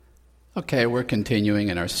Okay, we're continuing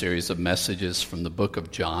in our series of messages from the book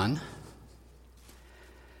of John.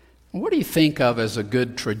 What do you think of as a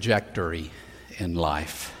good trajectory in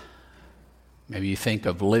life? Maybe you think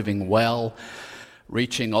of living well,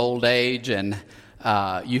 reaching old age, and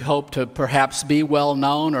you hope to perhaps be well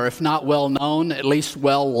known, or if not well known, at least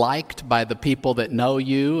well liked by the people that know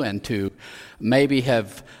you, and to maybe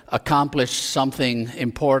have accomplished something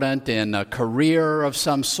important in a career of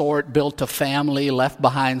some sort, built a family, left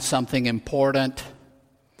behind something important.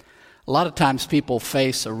 A lot of times people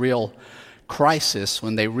face a real crisis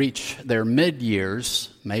when they reach their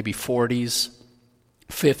mid-years, maybe 40s,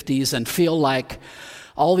 50s, and feel like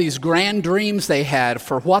all these grand dreams they had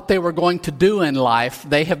for what they were going to do in life,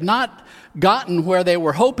 they have not gotten where they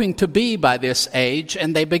were hoping to be by this age,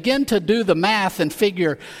 and they begin to do the math and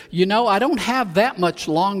figure, I don't have that much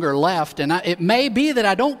longer left, and it may be that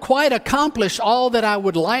I don't quite accomplish all that I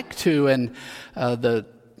would like to, and the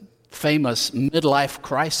famous midlife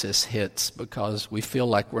crisis hits because we feel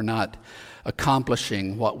like we're not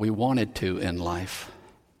accomplishing what we wanted to in life.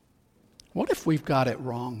 What if we've got it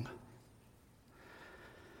wrong?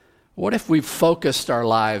 What if we've focused our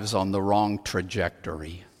lives on the wrong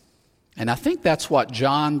trajectory? And I think that's what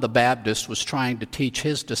John the Baptist was trying to teach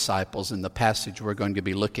his disciples in the passage we're going to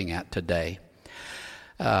be looking at today.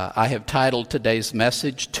 I have titled today's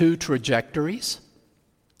message, Two Trajectories,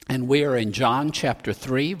 and we are in John chapter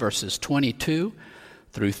 3, verses 22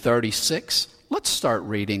 through 36. Let's start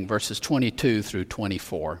reading verses 22 through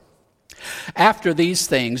 24. After these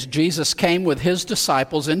things, Jesus came with his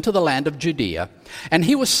disciples into the land of Judea, and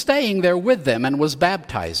he was staying there with them and was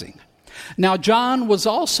baptizing. Now John was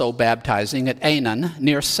also baptizing at Aenon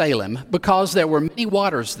near Salem, because there were many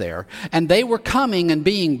waters there, and they were coming and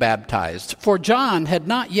being baptized, for John had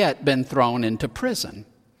not yet been thrown into prison.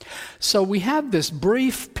 So we have this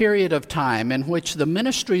brief period of time in which the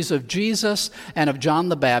ministries of Jesus and of John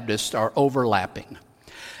the Baptist are overlapping.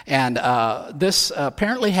 And this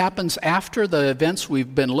apparently happens after the events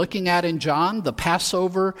we've been looking at in John, the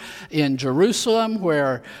Passover in Jerusalem,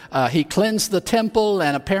 where he cleansed the temple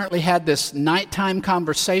and apparently had this nighttime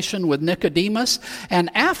conversation with Nicodemus. And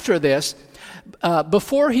after this,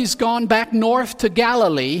 before he's gone back north to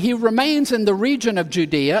Galilee, he remains in the region of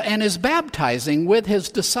Judea and is baptizing with his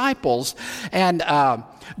disciples. And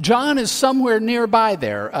John is somewhere nearby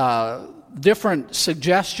there. Different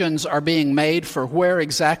suggestions are being made for where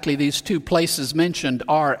exactly these two places mentioned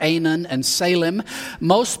are, Aenon and Salem.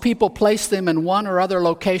 Most people place them in one or other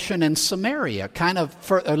location in Samaria, kind of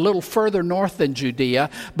a little further north than Judea,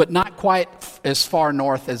 but not quite as far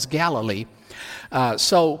north as Galilee.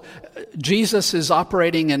 So Jesus is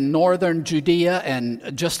operating in northern Judea,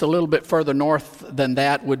 and just a little bit further north than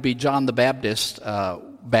that would be John the Baptist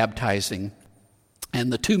baptizing.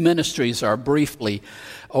 And the two ministries are briefly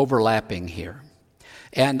overlapping here.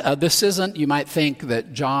 And this isn't, you might think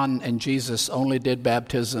that John and Jesus only did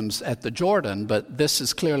baptisms at the Jordan, but this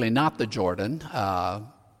is clearly not the Jordan.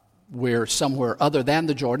 We're somewhere other than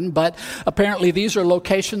the Jordan, but apparently these are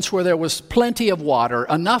locations where there was plenty of water,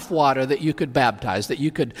 enough water that you could baptize, that you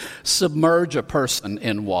could submerge a person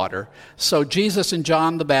in water. So Jesus and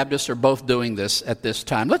John the Baptist are both doing this at this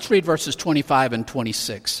time. Let's read verses 25 and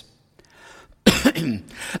 26.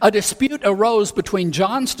 A dispute arose between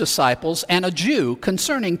John's disciples and a Jew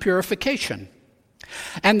concerning purification.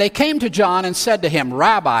 And they came to John and said to him,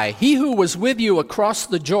 Rabbi, he who was with you across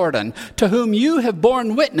the Jordan, to whom you have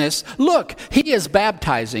borne witness, look, he is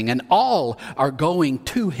baptizing, and all are going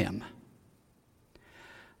to him.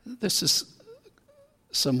 This is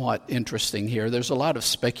somewhat interesting here. There's a lot of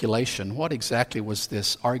speculation. What exactly was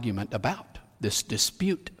this argument about, this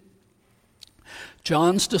dispute?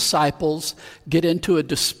 John's disciples get into a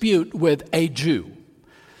dispute with a Jew.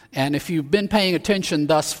 And if you've been paying attention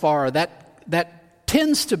thus far, that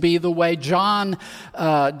tends to be the way John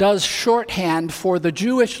does shorthand for the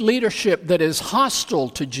Jewish leadership that is hostile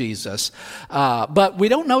to Jesus. But we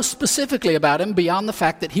don't know specifically about him beyond the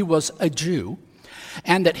fact that he was a Jew,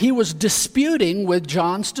 and that he was disputing with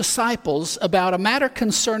John's disciples about a matter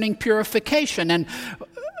concerning purification. And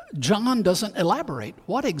John doesn't elaborate.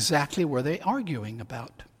 What exactly were they arguing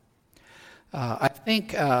about? I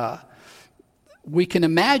think we can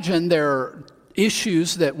imagine there are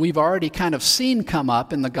issues that we've already kind of seen come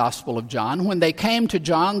up in the Gospel of John. When they came to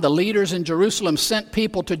John, the leaders in Jerusalem sent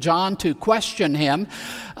people to John to question him.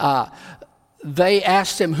 They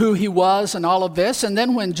asked him who he was and all of this. And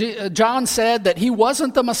then when John said that he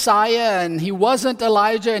wasn't the Messiah and he wasn't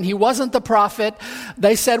Elijah and he wasn't the prophet,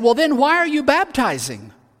 they said, well, then why are you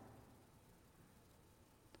baptizing?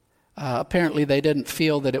 Apparently they didn't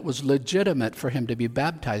feel that it was legitimate for him to be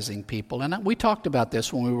baptizing people. And we talked about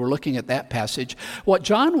this when we were looking at that passage. What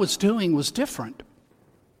John was doing was different.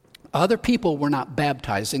 Other people were not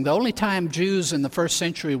baptizing. The only time Jews in the first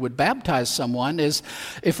century would baptize someone is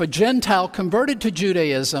if a Gentile converted to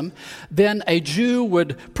Judaism, then a Jew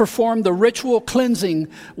would perform the ritual cleansing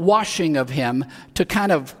washing of him to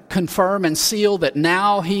kind of confirm and seal that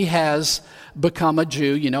now he has become a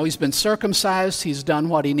Jew. You know, he's been circumcised, he's done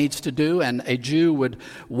what he needs to do, and a Jew would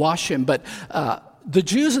wash him. But the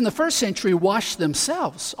Jews in the first century washed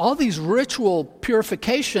themselves. All these ritual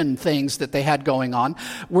purification things that they had going on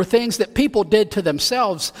were things that people did to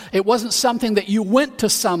themselves. It wasn't something that you went to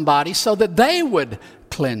somebody so that they would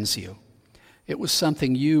cleanse you. It was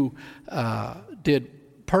something you did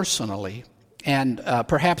personally. And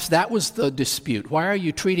perhaps that was the dispute. Why are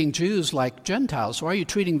you treating Jews like Gentiles? Why are you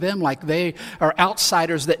treating them like they are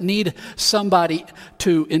outsiders that need somebody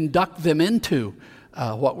to induct them into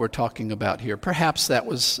what we're talking about here? Perhaps that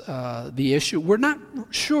was the issue. We're not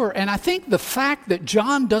sure. And I think the fact that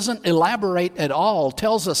John doesn't elaborate at all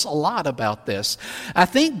tells us a lot about this. I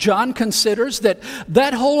think John considers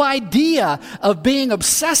that whole idea of being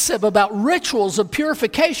obsessive about rituals of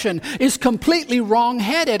purification is completely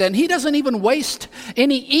wrong-headed. And he doesn't even waste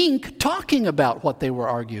any ink talking about what they were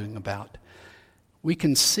arguing about. We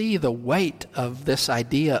can see the weight of this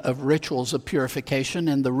idea of rituals of purification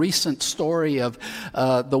in the recent story of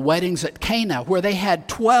the weddings at Cana, where they had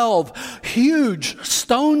 12 huge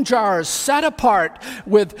stone jars set apart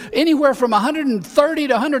with anywhere from 130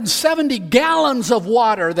 to 170 gallons of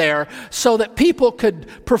water there so that people could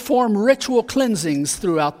perform ritual cleansings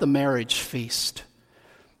throughout the marriage feast.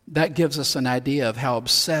 That gives us an idea of how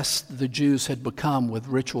obsessed the Jews had become with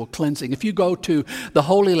ritual cleansing. If you go to the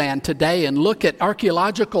Holy Land today and look at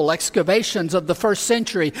archaeological excavations of the first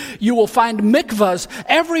century, you will find mikvahs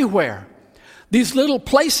everywhere. These little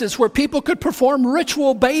places where people could perform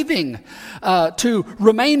ritual bathing to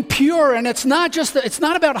remain pure. And it's not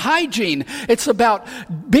about hygiene. It's about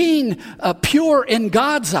being pure in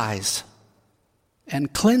God's eyes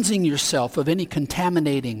and cleansing yourself of any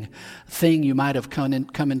contaminating thing you might have come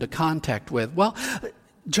into contact with. Well,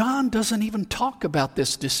 John doesn't even talk about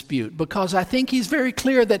this dispute because I think he's very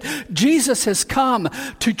clear that Jesus has come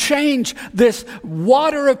to change this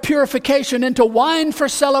water of purification into wine for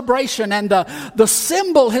celebration, and the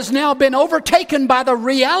symbol has now been overtaken by the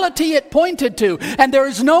reality it pointed to, and there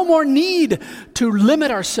is no more need to limit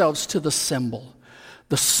ourselves to the symbol.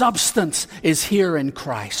 The substance is here in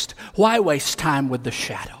Christ. Why waste time with the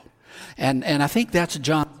shadow? And I think that's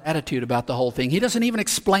John's attitude about the whole thing. He doesn't even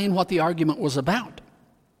explain what the argument was about.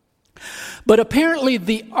 But apparently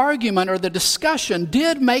the argument or the discussion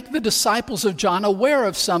did make the disciples of John aware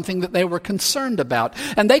of something that they were concerned about.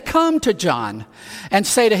 And they come to John and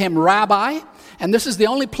say to him, "Rabbi," and this is the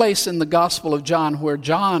only place in the Gospel of John where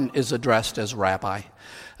John is addressed as rabbi.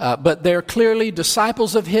 But they're clearly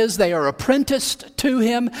disciples of his. They are apprenticed to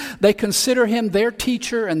him. They consider him their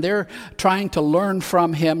teacher, and they're trying to learn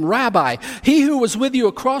from him. "Rabbi, he who was with you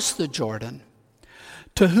across the Jordan,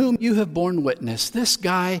 to whom you have borne witness," this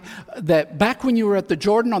guy that back when you were at the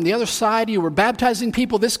Jordan on the other side, you were baptizing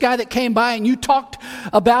people, this guy that came by and you talked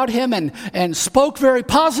about him and spoke very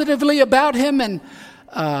positively about him, and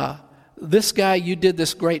this guy you did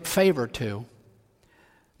this great favor to.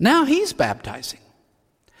 Now he's baptizing.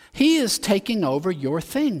 He is taking over your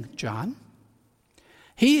thing, John.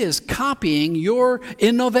 He is copying your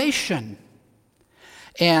innovation.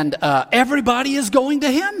 And everybody is going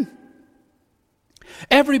to him.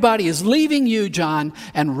 Everybody is leaving you, John,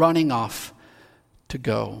 and running off to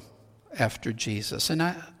go after Jesus. And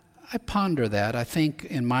I ponder that. I think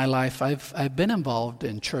in my life, I've been involved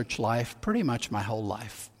in church life pretty much my whole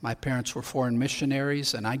life. My parents were foreign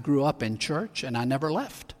missionaries, and I grew up in church, and I never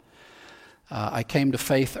left. I came to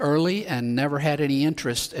faith early and never had any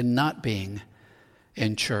interest in not being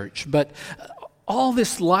in church. But all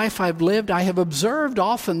this life I've lived, I have observed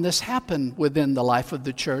often this happen within the life of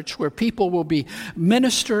the church, where people will be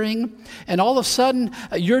ministering and all of a sudden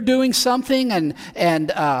you're doing something and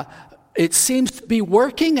it seems to be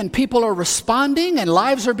working and people are responding and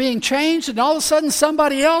lives are being changed, and all of a sudden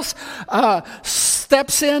somebody else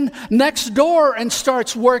steps in next door and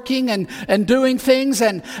starts working and doing things,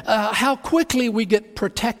 and how quickly we get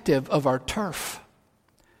protective of our turf.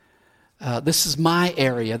 This is my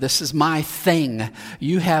area. This is my thing.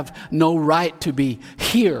 You have no right to be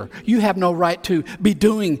here. You have no right to be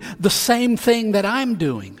doing the same thing that I'm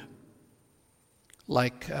doing.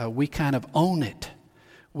 Like we kind of own it.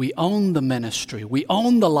 We own the ministry. We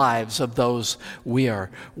own the lives of those we are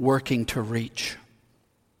working to reach.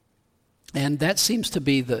 And that seems to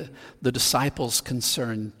be the disciples'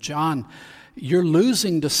 concern. John, you're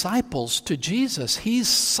losing disciples to Jesus. He's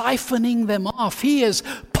siphoning them off. He is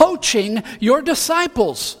poaching your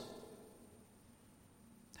disciples.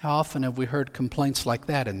 How often have we heard complaints like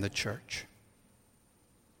that in the church?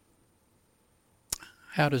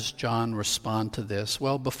 How does John respond to this?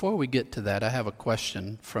 Well, before we get to that, I have a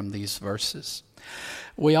question from these verses.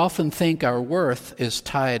 We often think our worth is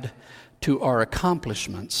tied to our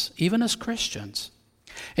accomplishments, even as Christians.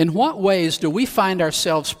 In what ways do we find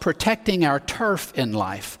ourselves protecting our turf in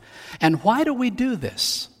life? And why do we do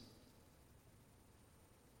this?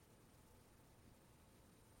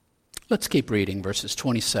 Let's keep reading verses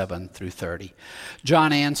 27 through 30.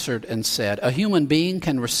 John answered and said, "A human being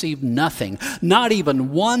can receive nothing, not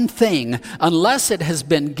even one thing, unless it has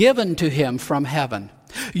been given to him from heaven.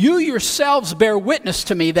 You yourselves bear witness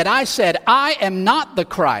to me that I said, I am not the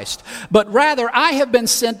Christ, but rather I have been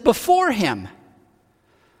sent before him.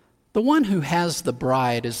 The one who has the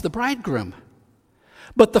bride is the bridegroom.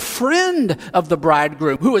 But the friend of the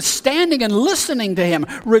bridegroom, who is standing and listening to him,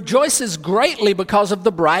 rejoices greatly because of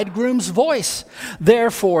the bridegroom's voice.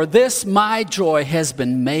 Therefore, this my joy has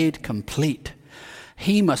been made complete.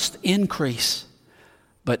 He must increase,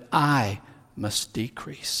 but I must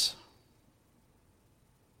decrease."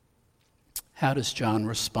 How does John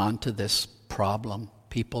respond to this problem?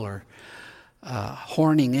 People are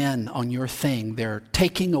horning in on your thing. They're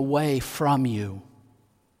taking away from you.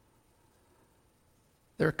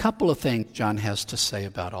 There are a couple of things John has to say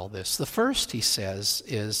about all this. The first, he says,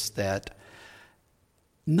 is that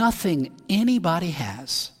nothing anybody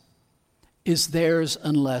has is theirs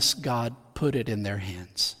unless God put it in their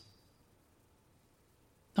hands.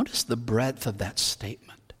 Notice the breadth of that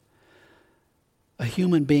statement. A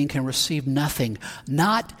human being can receive nothing,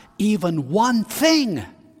 not even one thing,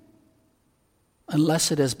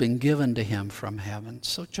 unless it has been given to him from heaven.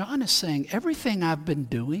 So John is saying, everything I've been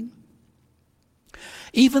doing,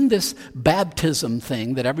 even this baptism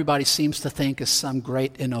thing that everybody seems to think is some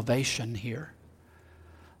great innovation here,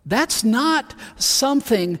 that's not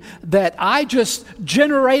something that I just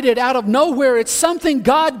generated out of nowhere. It's something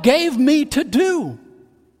God gave me to do.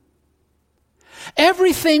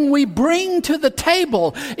 Everything we bring to the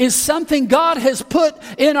table is something God has put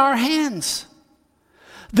in our hands.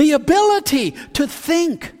 The ability to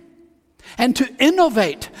think and to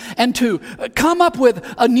innovate and to come up with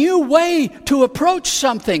a new way to approach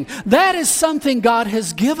something, that is something God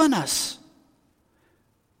has given us.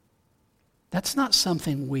 That's not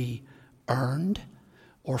something we earned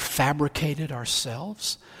or fabricated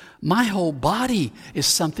ourselves. My whole body is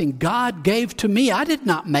something God gave to me. I did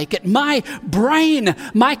not make it. My brain,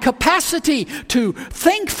 my capacity to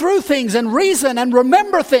think through things and reason and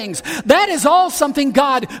remember things, that is all something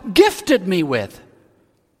God gifted me with.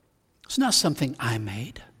 It's not something I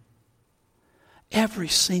made. Every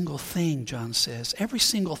single thing, John says, every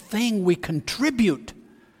single thing we contribute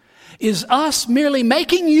is us merely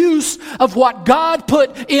making use of what God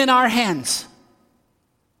put in our hands.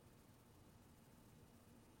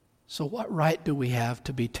 So what right do we have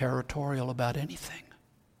to be territorial about anything?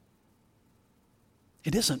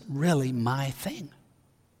 It isn't really my thing.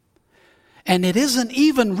 And it isn't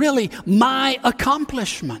even really my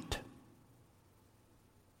accomplishment.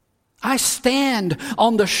 I stand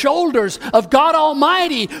on the shoulders of God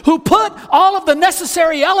Almighty, who put all of the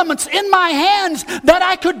necessary elements in my hands that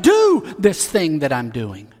I could do this thing that I'm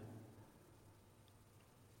doing.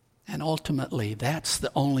 And ultimately, that's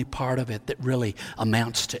the only part of it that really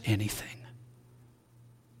amounts to anything.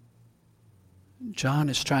 John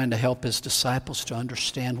is trying to help his disciples to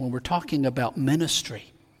understand when we're talking about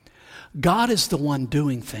ministry, God is the one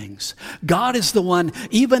doing things. God is the one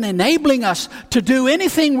even enabling us to do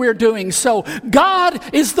anything we're doing. So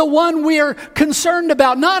God is the one we're concerned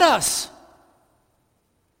about, not us.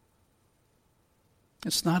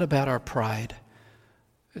 It's not about our pride.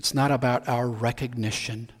 It's not about our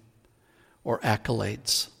recognition or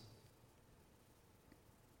accolades.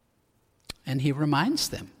 And he reminds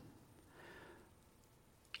them,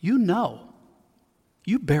 you know,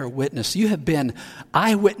 you bear witness. You have been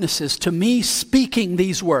eyewitnesses to me speaking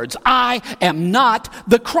these words. I am not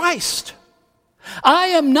the Christ. I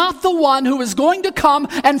am not the one who is going to come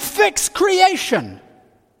and fix creation.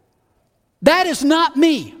 That is not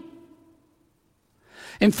me.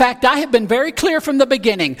 In fact, I have been very clear from the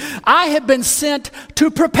beginning. I have been sent to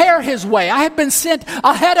prepare his way. I have been sent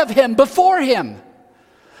ahead of him, before him.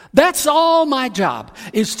 That's all my job,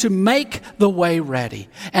 is to make the way ready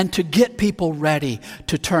and to get people ready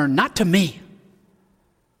to turn not to me,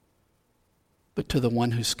 but to the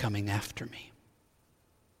one who's coming after me.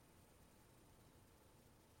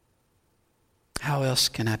 How else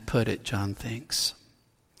can I put it, John thinks?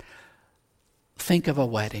 Think of a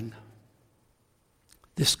wedding.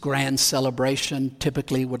 This grand celebration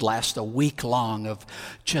typically would last a week long of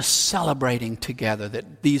just celebrating together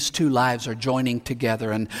that these two lives are joining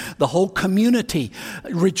together and the whole community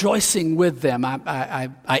rejoicing with them.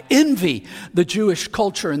 I envy the Jewish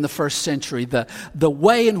culture in the first century, the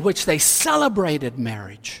way in which they celebrated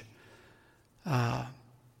marriage.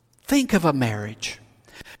 Think of a marriage.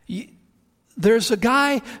 There's a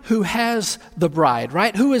guy who has the bride,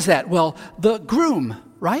 right? Who is that? Well, the groom,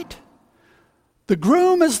 right? The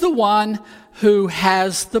groom is the one who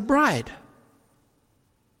has the bride.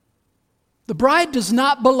 The bride does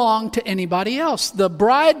not belong to anybody else. The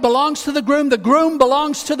bride belongs to the groom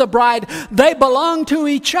belongs to the bride. They belong to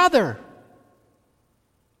each other.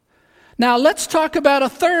 Now let's talk about a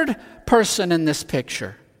third person in this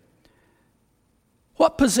picture.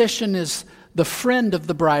 What position is the friend of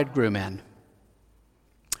the bridegroom in?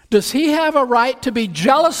 Does he have a right to be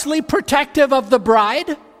jealously protective of the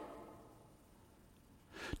bride?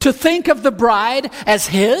 To think of the bride as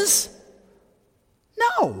his?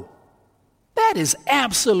 No. That is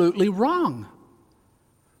absolutely wrong.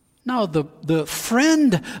 No, the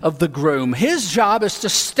friend of the groom, his job is to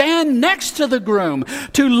stand next to the groom,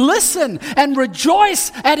 to listen and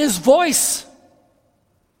rejoice at his voice.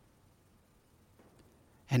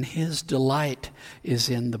 And his delight is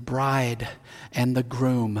in the bride and the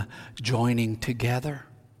groom joining together.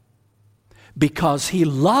 Because he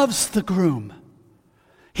loves the groom.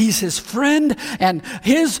 He's his friend, and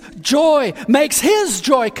his joy makes his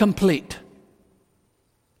joy complete.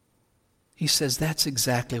 He says that's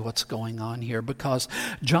exactly what's going on here, because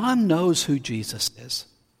John knows who Jesus is.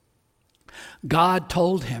 God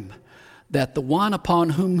told him that the one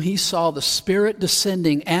upon whom he saw the Spirit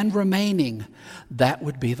descending and remaining, that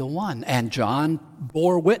would be the one. And John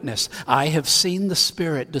bore witness. I have seen the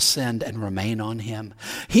Spirit descend and remain on him.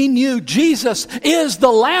 He knew Jesus is the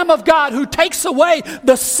Lamb of God who takes away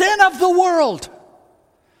the sin of the world.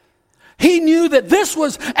 He knew that this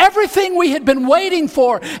was everything we had been waiting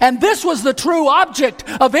for, and this was the true object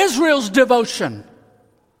of Israel's devotion.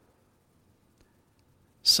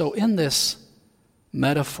 So in this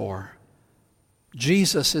metaphor,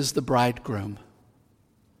 Jesus is the bridegroom.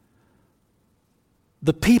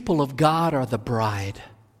 The people of God are the bride.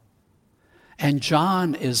 And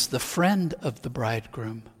John is the friend of the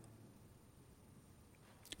bridegroom.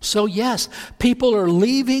 So yes, people are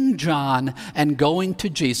leaving John and going to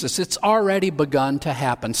Jesus. It's already begun to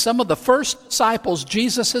happen. Some of the first disciples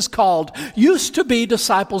Jesus has called used to be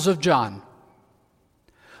disciples of John.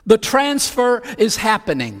 The transfer is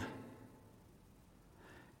happening.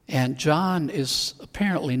 And John is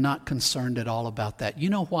apparently not concerned at all about that. You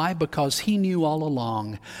know why? Because he knew all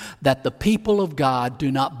along that the people of God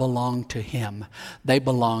do not belong to him. They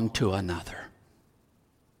belong to another.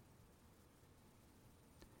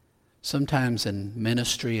 Sometimes in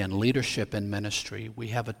ministry and leadership in ministry, we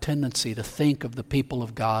have a tendency to think of the people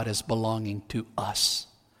of God as belonging to us.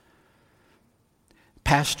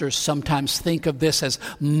 Pastors sometimes think of this as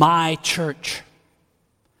my church.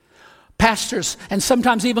 Pastors and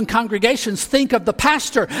sometimes even congregations think of the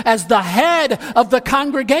pastor as the head of the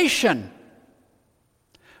congregation.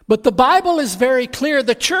 But the Bible is very clear.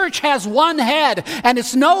 The church has one head, and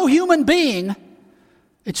it's no human being.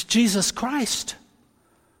 It's Jesus Christ.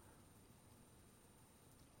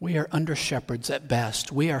 We are under shepherds at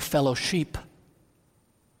best. We are fellow sheep.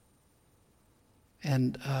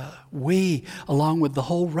 And we, along with the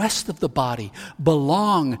whole rest of the body,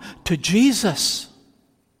 belong to Jesus.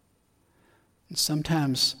 And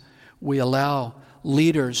sometimes we allow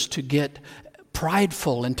leaders to get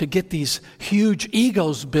prideful and to get these huge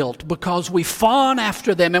egos built because we fawn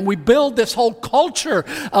after them and we build this whole culture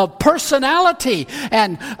of personality,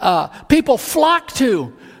 and people flock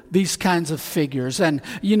to these kinds of figures. And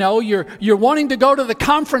you know, you're wanting to go to the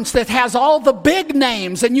conference that has all the big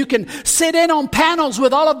names, and you can sit in on panels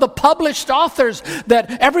with all of the published authors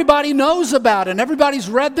that everybody knows about and everybody's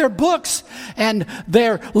read their books, and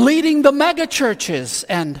they're leading the mega churches.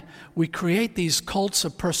 And we create these cults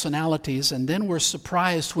of personalities, and then we're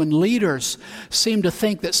surprised when leaders seem to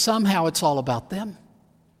think that somehow it's all about them.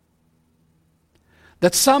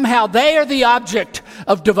 That somehow they are the object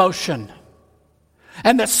of devotion.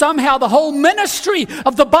 And that somehow the whole ministry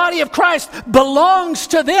of the body of Christ belongs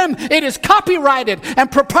to them. It is copyrighted and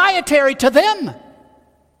proprietary to them.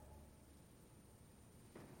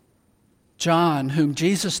 John, whom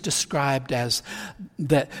Jesus described as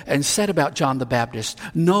that, and said about John the Baptist,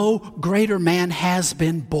 no greater man has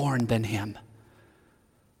been born than him.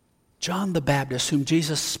 John the Baptist, whom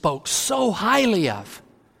Jesus spoke so highly of,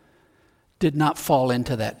 did not fall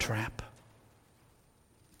into that trap.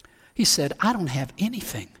 He said, I don't have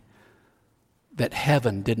anything that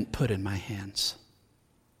heaven didn't put in my hands.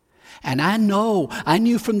 And I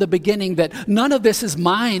knew from the beginning that none of this is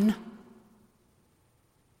mine.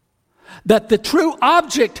 That the true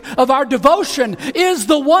object of our devotion is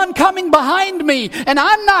the one coming behind me. And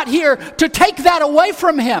I'm not here to take that away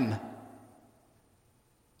from him.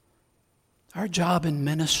 Our job in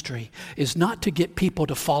ministry is not to get people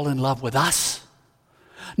to fall in love with us.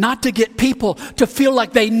 Not to get people to feel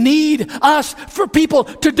like they need us, for people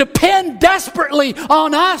to depend desperately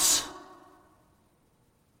on us.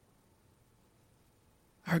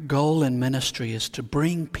 Our goal in ministry is to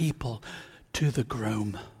bring people to the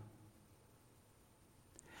groom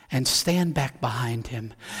and stand back behind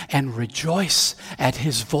him and rejoice at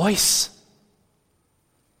his voice.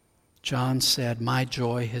 John said, my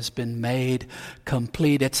joy has been made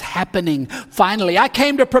complete. It's happening. Finally, I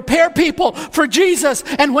came to prepare people for Jesus.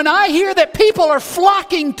 And when I hear that people are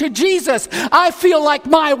flocking to Jesus, I feel like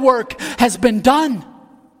my work has been done.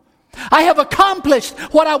 I have accomplished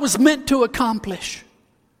what I was meant to accomplish,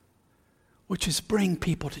 which is bring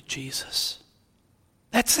people to Jesus.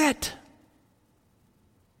 That's it.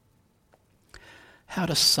 How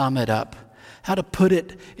to sum it up. How to put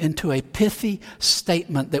it into a pithy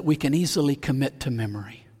statement that we can easily commit to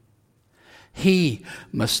memory. He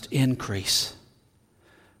must increase,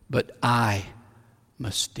 but I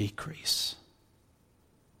must decrease.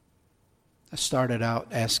 I started out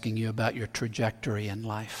asking you about your trajectory in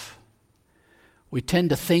life. We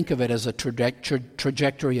tend to think of it as a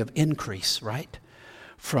trajectory of increase, right?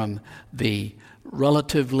 From the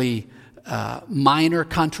relatively minor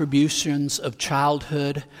contributions of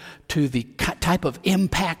childhood to the type of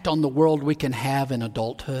impact on the world we can have in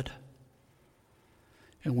adulthood.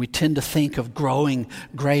 And we tend to think of growing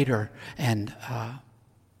greater. And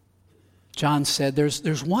John said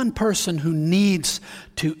there's one person who needs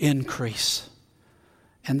to increase.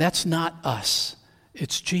 And that's not us.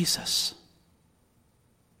 It's Jesus.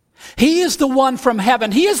 He is the one from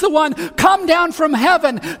heaven. He is the one come down from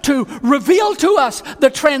heaven to reveal to us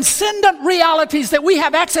the transcendent realities that we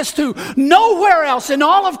have access to nowhere else in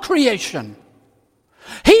all of creation.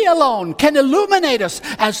 He alone can illuminate us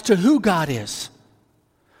as to who God is.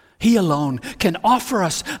 He alone can offer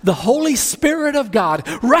us the Holy Spirit of God,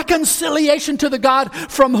 reconciliation to the God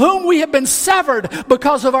from whom we have been severed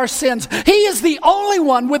because of our sins. He is the only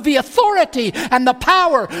one with the authority and the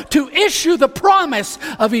power to issue the promise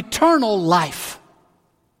of eternal life.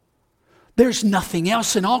 There's nothing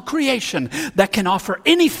else in all creation that can offer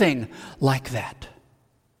anything like that.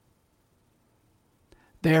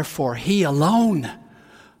 Therefore, He alone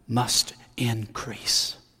must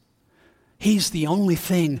increase. He's the only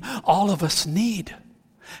thing all of us need.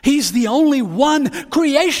 He's the only one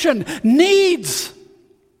creation needs.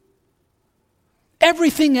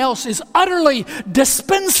 Everything else is utterly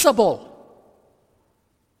dispensable.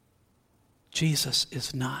 Jesus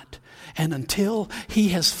is not. And until He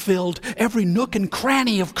has filled every nook and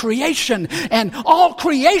cranny of creation, and all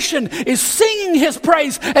creation is singing His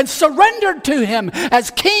praise and surrendered to Him as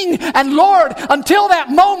King and Lord, until that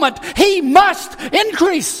moment, He must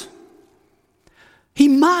increase. He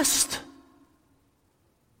must.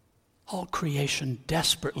 All creation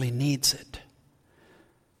desperately needs it.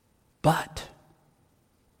 But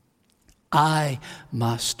I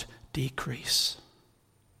must decrease.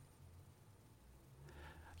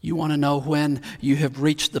 You want to know when you have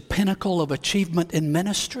reached the pinnacle of achievement in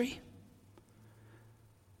ministry?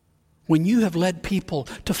 When you have led people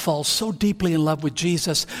to fall so deeply in love with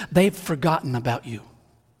Jesus, they've forgotten about you.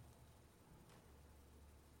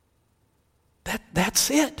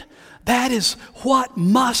 That's it. That is what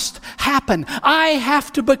must happen. I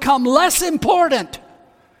have to become less important.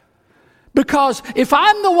 Because if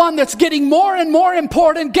I'm the one that's getting more and more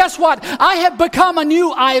important, guess what? I have become a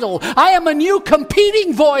new idol. I am a new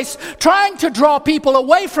competing voice trying to draw people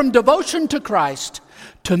away from devotion to Christ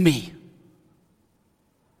to me.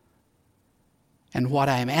 And what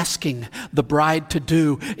I am asking the bride to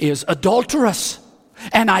do is adulterous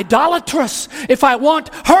and idolatrous if I want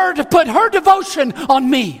her to put her devotion on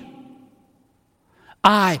me.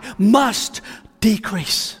 I must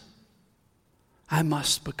decrease. I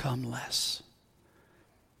must become less.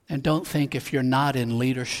 And don't think if you're not in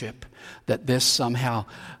leadership that this somehow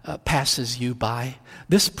passes you by.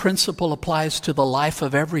 This principle applies to the life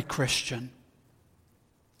of every Christian.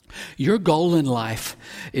 Your goal in life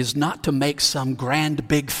is not to make some grand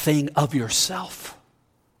big thing of yourself.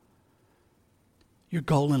 Your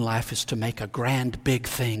goal in life is to make a grand, big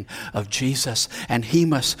thing of Jesus, and He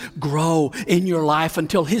must grow in your life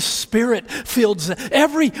until His Spirit fills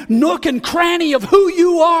every nook and cranny of who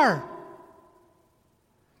you are.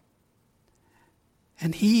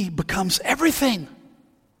 And He becomes everything,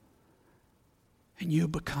 and you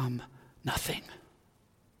become nothing.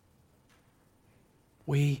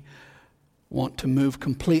 We want to move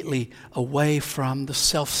completely away from the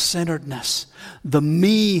self-centeredness, the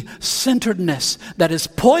me-centeredness that has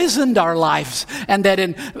poisoned our lives, and that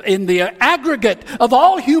in the aggregate of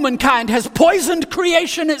all humankind has poisoned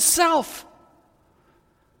creation itself.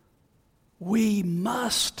 We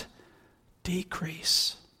must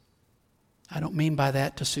decrease. I don't mean by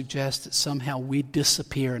that to suggest that somehow we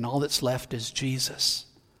disappear and all that's left is Jesus.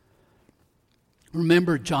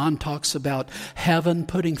 Remember, John talks about heaven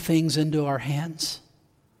putting things into our hands.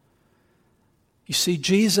 You see,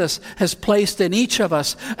 Jesus has placed in each of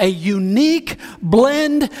us a unique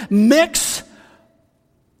blend, mix,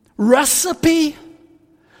 recipe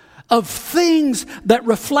of things that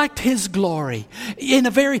reflect His glory in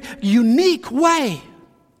a very unique way.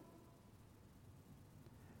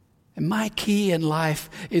 And my key in life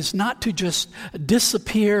is not to just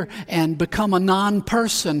disappear and become a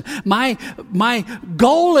non-person. My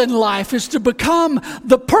goal in life is to become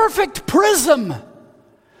the perfect prism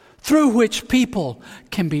through which people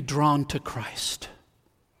can be drawn to Christ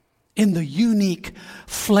in the unique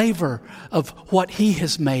flavor of what He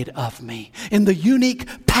has made of me, in the unique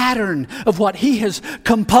pattern of what He has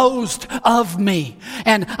composed of me.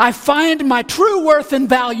 And I find my true worth and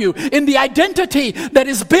value in the identity that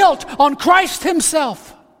is built on Christ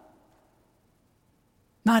Himself.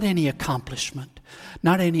 Not any accomplishment,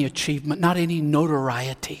 not any achievement, not any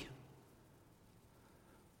notoriety.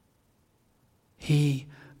 He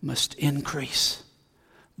must increase,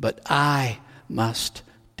 but I must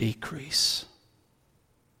decrease.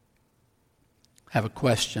 I have a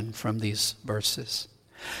question from these verses.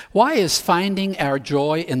 Why is finding our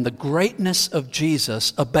joy in the greatness of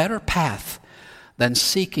Jesus a better path than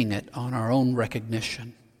seeking it on our own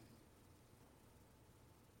recognition?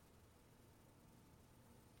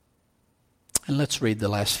 And let's read the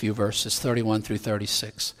last few verses, 31 through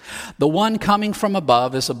 36. The one coming from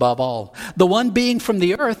above is above all. The one being from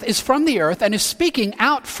the earth is from the earth and is speaking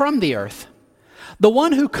out from the earth. The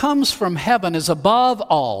one who comes from heaven is above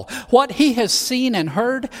all. What He has seen and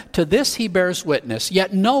heard, to this He bears witness,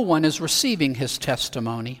 yet no one is receiving His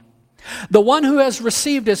testimony. The one who has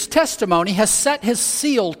received His testimony has set His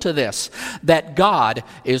seal to this, that God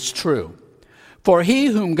is true. For He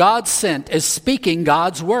whom God sent is speaking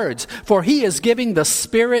God's words, for He is giving the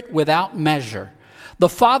Spirit without measure. The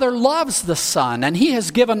Father loves the Son, and He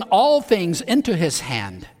has given all things into His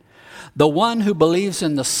hand. The one who believes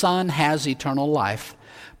in the Son has eternal life,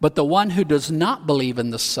 but the one who does not believe in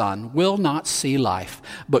the Son will not see life,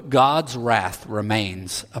 but God's wrath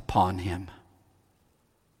remains upon him.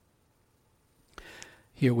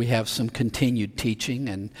 Here we have some continued teaching,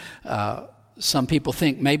 and some people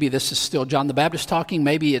think maybe this is still John the Baptist talking.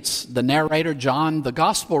 Maybe it's the narrator, John, the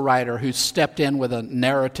gospel writer, who stepped in with a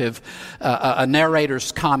narrative, a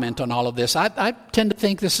narrator's comment on all of this. I tend to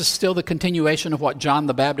think this is still the continuation of what John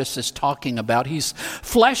the Baptist is talking about. He's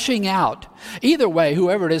fleshing out, either way,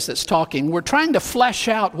 whoever it is that's talking, we're trying to flesh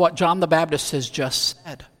out what John the Baptist has just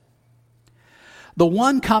said. The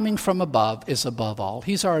one coming from above is above all.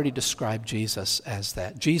 He's already described Jesus as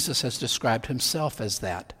that. Jesus has described Himself as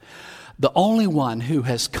that. The only one who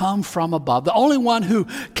has come from above, the only one who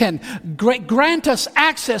can grant us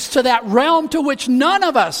access to that realm to which none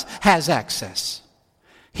of us has access.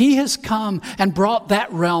 He has come and brought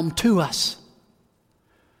that realm to us.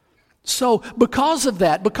 So because of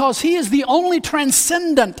that, because He is the only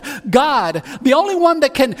transcendent God, the only one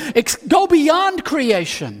that can go beyond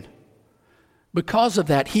creation, because of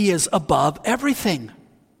that, He is above everything.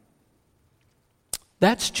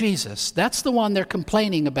 That's Jesus. That's the one they're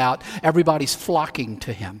complaining about. Everybody's flocking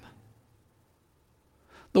to Him.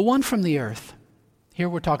 The one from the earth. Here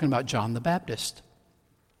we're talking about John the Baptist.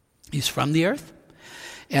 He's from the earth,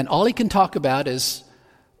 and all he can talk about is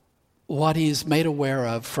what he's made aware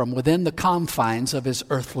of from within the confines of his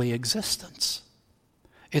earthly existence.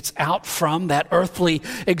 It's out from that earthly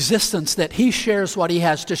existence that he shares what he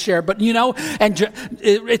has to share. But and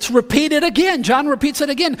it's repeated again. John repeats it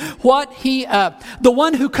again. The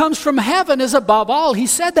one who comes from heaven is above all. He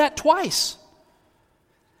said that twice,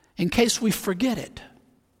 in case we forget it.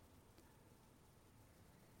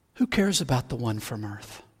 Who cares about the one from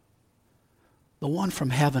earth? The one from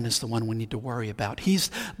heaven is the one we need to worry about. He's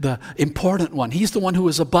the important one. He's the one who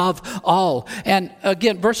is above all. And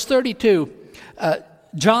again, verse 32,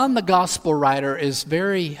 John, the gospel writer, is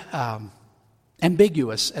very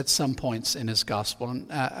ambiguous at some points in his gospel.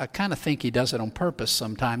 And I kind of think he does it on purpose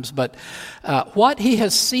sometimes. But what he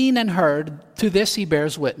has seen and heard, to this he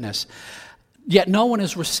bears witness. Yet no one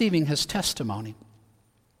is receiving his testimony.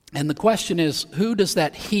 And the question is, who does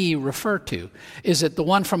that he refer to? Is it the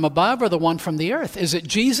one from above or the one from the earth? Is it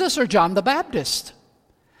Jesus or John the Baptist?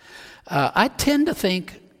 I tend to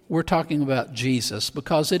think we're talking about Jesus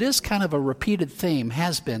because it is kind of a repeated theme,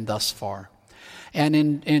 has been thus far. And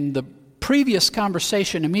in the previous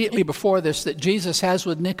conversation immediately before this that Jesus has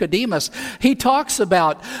with Nicodemus, he talks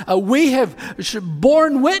about, we have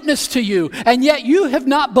borne witness to you, and yet you have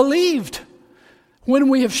not believed. When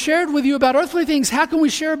we have shared with you about earthly things, how can we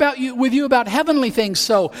share with you about heavenly things?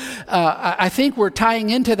 So I think we're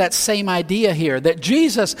tying into that same idea here, that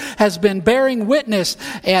Jesus has been bearing witness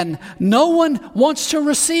and no one wants to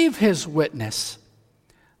receive his witness.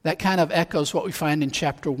 That kind of echoes what we find in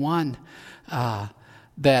chapter 1,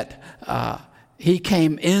 that he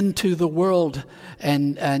came into the world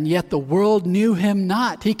and yet the world knew him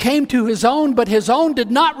not. He came to his own, but his own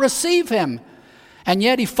did not receive him. And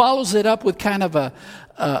yet he follows it up with kind of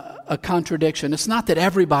a contradiction. It's not that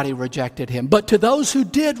everybody rejected him, but to those who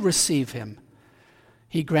did receive him,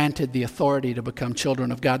 he granted the authority to become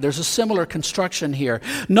children of God. There's a similar construction here.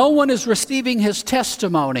 No one is receiving his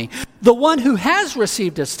testimony. The one who has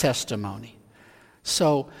received his testimony.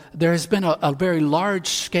 So there has been a very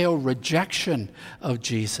large-scale rejection of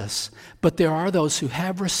Jesus, but there are those who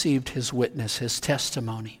have received his witness, his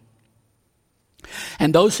testimony.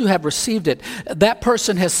 And those who have received it, that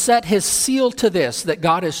person has set his seal to this, that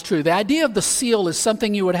God is true. The idea of the seal is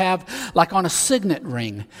something you would have like on a signet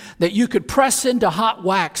ring, that you could press into hot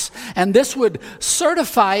wax, and this would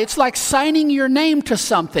certify, it's like signing your name to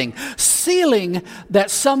something, sealing that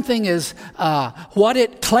something is what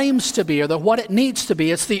it claims to be or what it needs to be.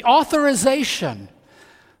 It's the authorization,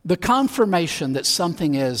 the confirmation that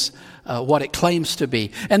something is what it claims to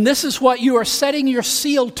be. And this is what you are setting your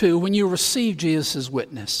seal to when you receive Jesus'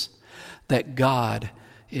 witness, that God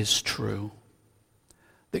is true,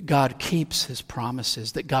 that God keeps his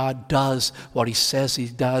promises, that God does what he says he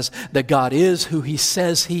does, that God is who he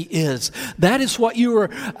says he is. That is what you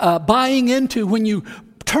are buying into when you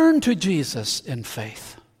turn to Jesus in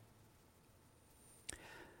faith.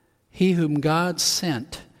 He whom God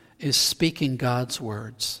sent is speaking God's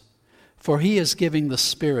words, for he is giving the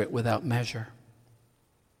Spirit without measure.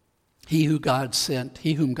 He whom God sent,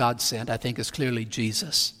 I think, is clearly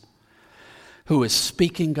Jesus, who is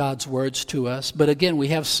speaking God's words to us. But again, we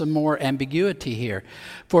have some more ambiguity here.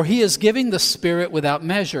 For he is giving the Spirit without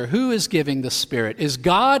measure. Who is giving the Spirit? Is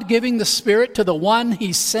God giving the Spirit to the one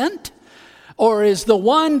he sent? Or is the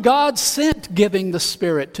one God sent giving the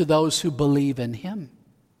Spirit to those who believe in him?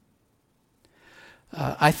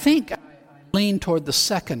 I think I lean toward the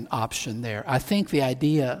second option there. I think the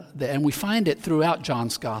idea, and we find it throughout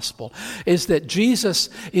John's gospel, is that Jesus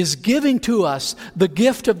is giving to us the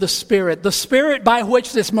gift of the Spirit by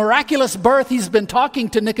which this miraculous birth he's been talking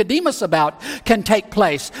to Nicodemus about can take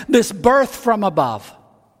place, this birth from above.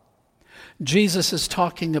 Jesus is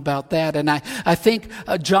talking about that, and I think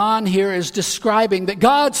John here is describing that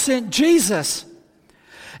God sent Jesus,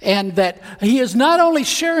 and that he is not only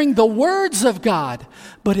sharing the words of God,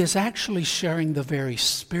 but is actually sharing the very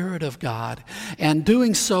Spirit of God, and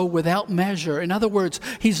doing so without measure. In other words,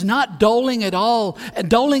 he's not doling it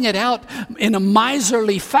out in a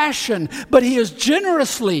miserly fashion, but he is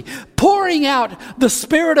generously pouring out the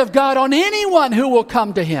Spirit of God on anyone who will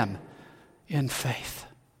come to him in faith.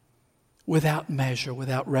 Without measure,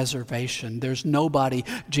 without reservation. There's nobody,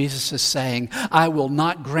 Jesus is saying, I will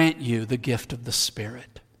not grant you the gift of the Spirit.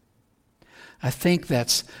 I think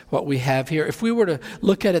that's what we have here. If we were to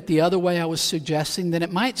look at it the other way I was suggesting, then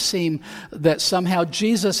it might seem that somehow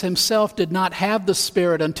Jesus himself did not have the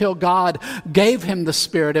Spirit until God gave him the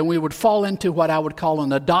Spirit, and we would fall into what I would call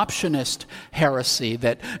an adoptionist heresy,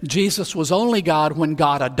 that Jesus was only God when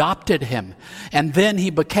God adopted him, and then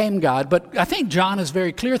he became God. But I think John is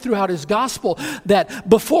very clear throughout his gospel that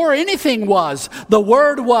before anything was, the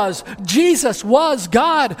Word was, Jesus was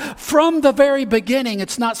God from the very beginning.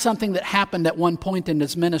 It's not something that happened at one point in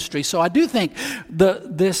his ministry. So I do think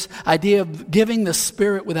this idea of giving the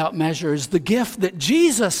Spirit without measure is the gift that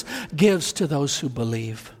Jesus gives to those who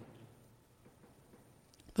believe.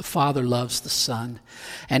 The Father loves the Son,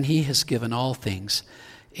 and he has given all things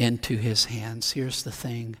into his hands. Here's the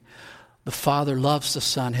thing. The Father loves the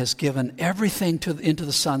Son, has given everything into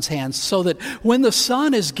the Son's hands, so that when the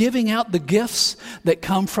Son is giving out the gifts that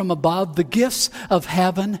come from above, the gifts of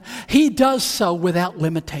heaven, he does so without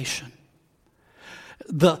limitation.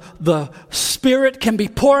 The Spirit can be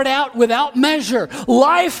poured out without measure.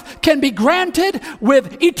 Life can be granted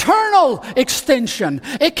with eternal extension.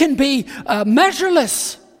 It can be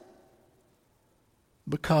measureless.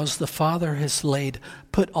 Because the Father has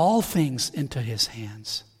put all things into His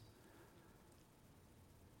hands.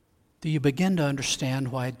 Do you begin to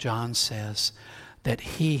understand why John says that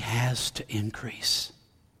He has to increase?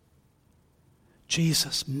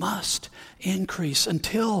 Jesus must increase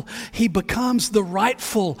until He becomes the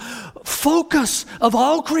rightful focus of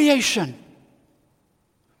all creation.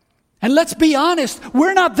 And let's be honest,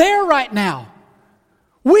 we're not there right now.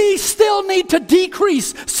 We still need to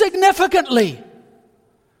decrease significantly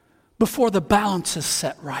before the balance is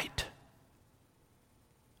set right.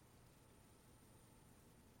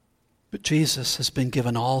 But Jesus has been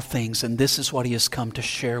given all things, and this is what He has come to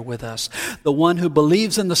share with us. The one who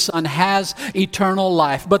believes in the Son has eternal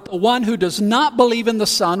life, but the one who does not believe in the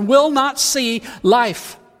Son will not see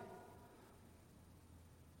life.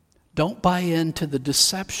 Don't buy into the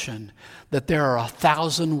deception that there are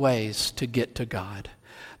 1,000 ways to get to God,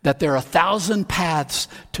 that there are 1,000 paths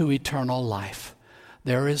to eternal life.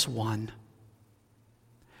 There is one.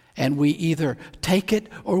 And we either take it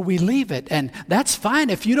or we leave it. And that's fine.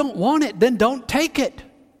 If you don't want it, then don't take it.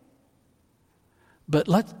 But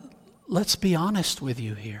let's be honest with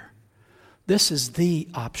you here. This is the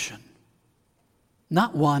option,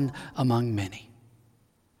 not one among many.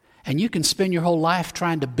 And you can spend your whole life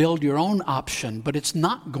trying to build your own option, but it's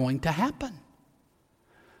not going to happen.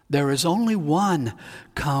 There is only one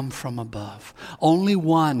come from above. Only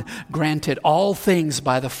one granted all things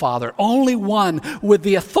by the Father. Only one with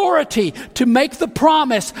the authority to make the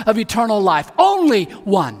promise of eternal life. Only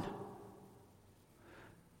one.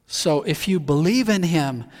 So if you believe in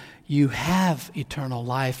Him, you have eternal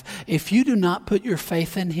life. If you do not put your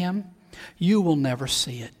faith in Him, you will never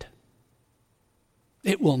see it.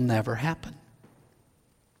 It will never happen.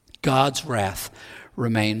 God's wrath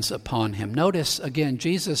remains upon Him. Notice, again,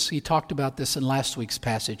 Jesus, He talked about this in last week's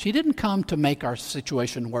passage. He didn't come to make our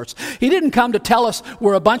situation worse. He didn't come to tell us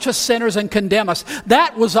we're a bunch of sinners and condemn us.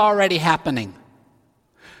 That was already happening.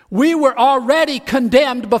 We were already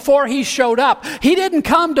condemned before He showed up. He didn't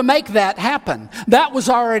come to make that happen. That was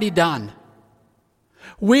already done.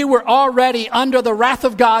 We were already under the wrath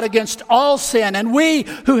of God against all sin, and we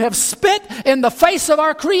who have spit in the face of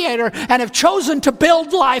our Creator and have chosen to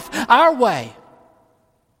build life our way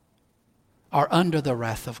are under the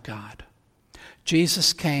wrath of God.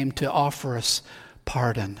 Jesus came to offer us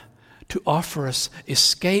pardon, to offer us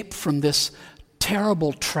escape from this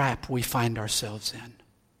terrible trap we find ourselves in.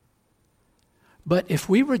 But if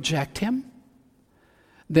we reject Him,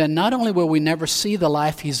 then not only will we never see the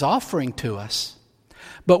life He's offering to us,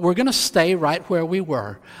 but we're going to stay right where we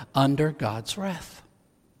were, under God's wrath.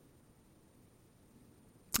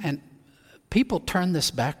 And people turn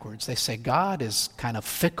this backwards. They say God is kind of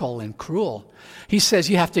fickle and cruel. He says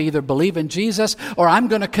you have to either believe in Jesus or I'm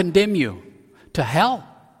going to condemn you to hell.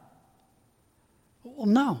 Well,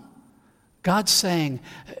 no. God's saying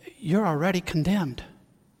you're already condemned.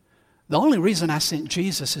 The only reason I sent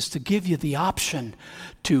Jesus is to give you the option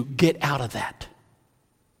to get out of that.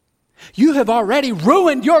 You have already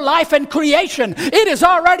ruined your life and creation. It is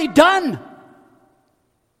already done.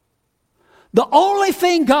 The only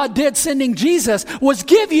thing God did sending Jesus was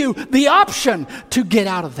give you the option to get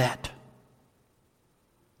out of that.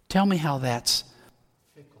 Tell me how that's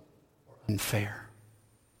fickle or unfair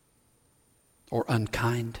or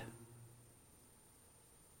unkind.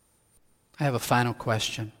 I have a final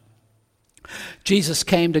question. Jesus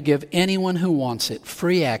came to give anyone who wants it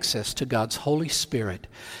free access to God's Holy Spirit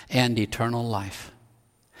and eternal life.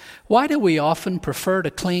 Why do we often prefer to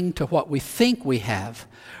cling to what we think we have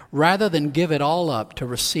rather than give it all up to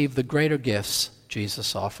receive the greater gifts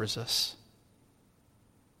Jesus offers us?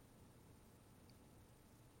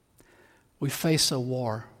 We face a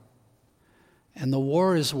war, and the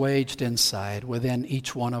war is waged inside within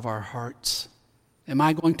each one of our hearts. Am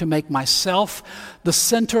I going to make myself the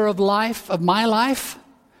center of life, of my life?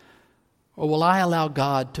 Or will I allow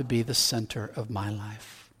God to be the center of my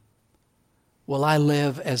life? Will I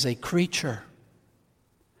live as a creature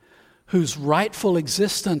whose rightful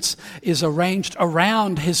existence is arranged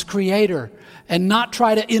around His Creator and not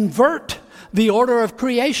try to invert the order of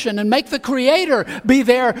creation and make the Creator be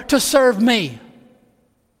there to serve me?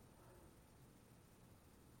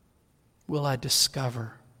 Will I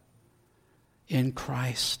discover in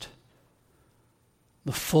Christ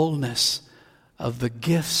the fullness of the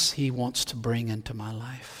gifts He wants to bring into my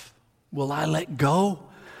life? Will I let go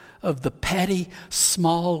of the petty,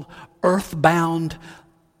 small, earthbound,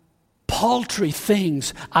 paltry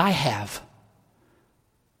things I have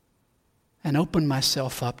and open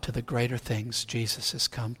myself up to the greater things Jesus has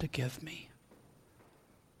come to give me.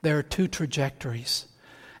 There are two trajectories,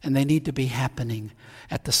 and they need to be happening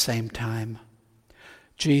at the same time.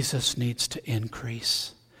 Jesus needs to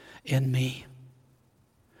increase in me,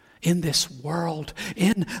 in this world,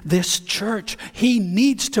 in this church. He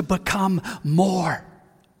needs to become more.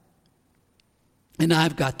 And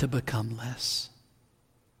I've got to become less.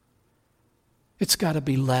 It's got to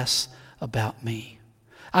be less about me.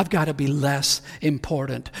 I've got to be less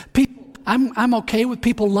important. I'm okay with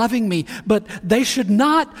people loving me, but they should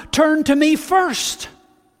not turn to me first.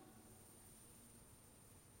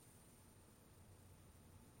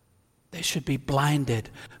 They should be blinded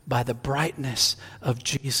by the brightness of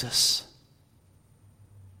Jesus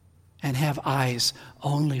and have eyes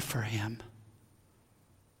only for Him.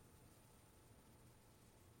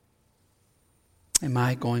 Am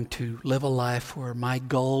I going to live a life where my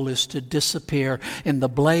goal is to disappear in the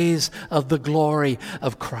blaze of the glory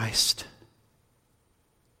of Christ?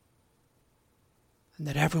 And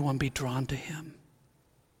that everyone be drawn to Him?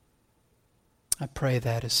 I pray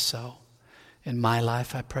that is so. In my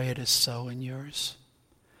life, I pray it is so in yours.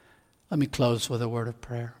 Let me close with a word of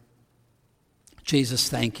prayer. Jesus,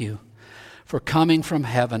 thank you for coming from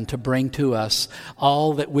heaven to bring to us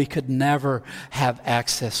all that we could never have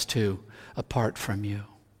access to apart from you.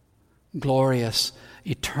 Glorious,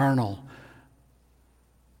 eternal,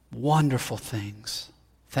 wonderful things.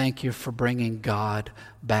 Thank you for bringing God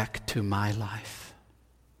back to my life.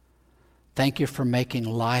 Thank you for making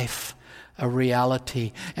life a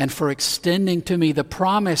reality and for extending to me the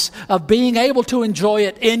promise of being able to enjoy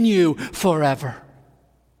it in you forever.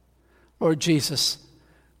 Lord Jesus,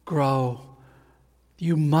 grow.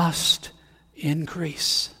 You must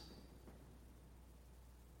increase.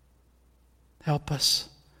 Help us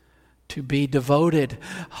to be devoted,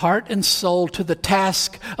 heart and soul, to the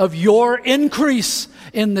task of your increase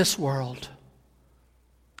in this world.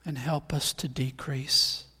 And help us to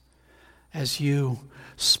decrease as you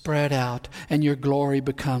spread out and your glory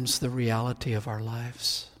becomes the reality of our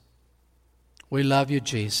lives. We love you,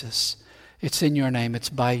 Jesus. It's in your name, it's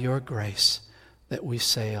by your grace that we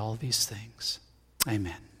say all these things.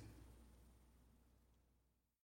 Amen.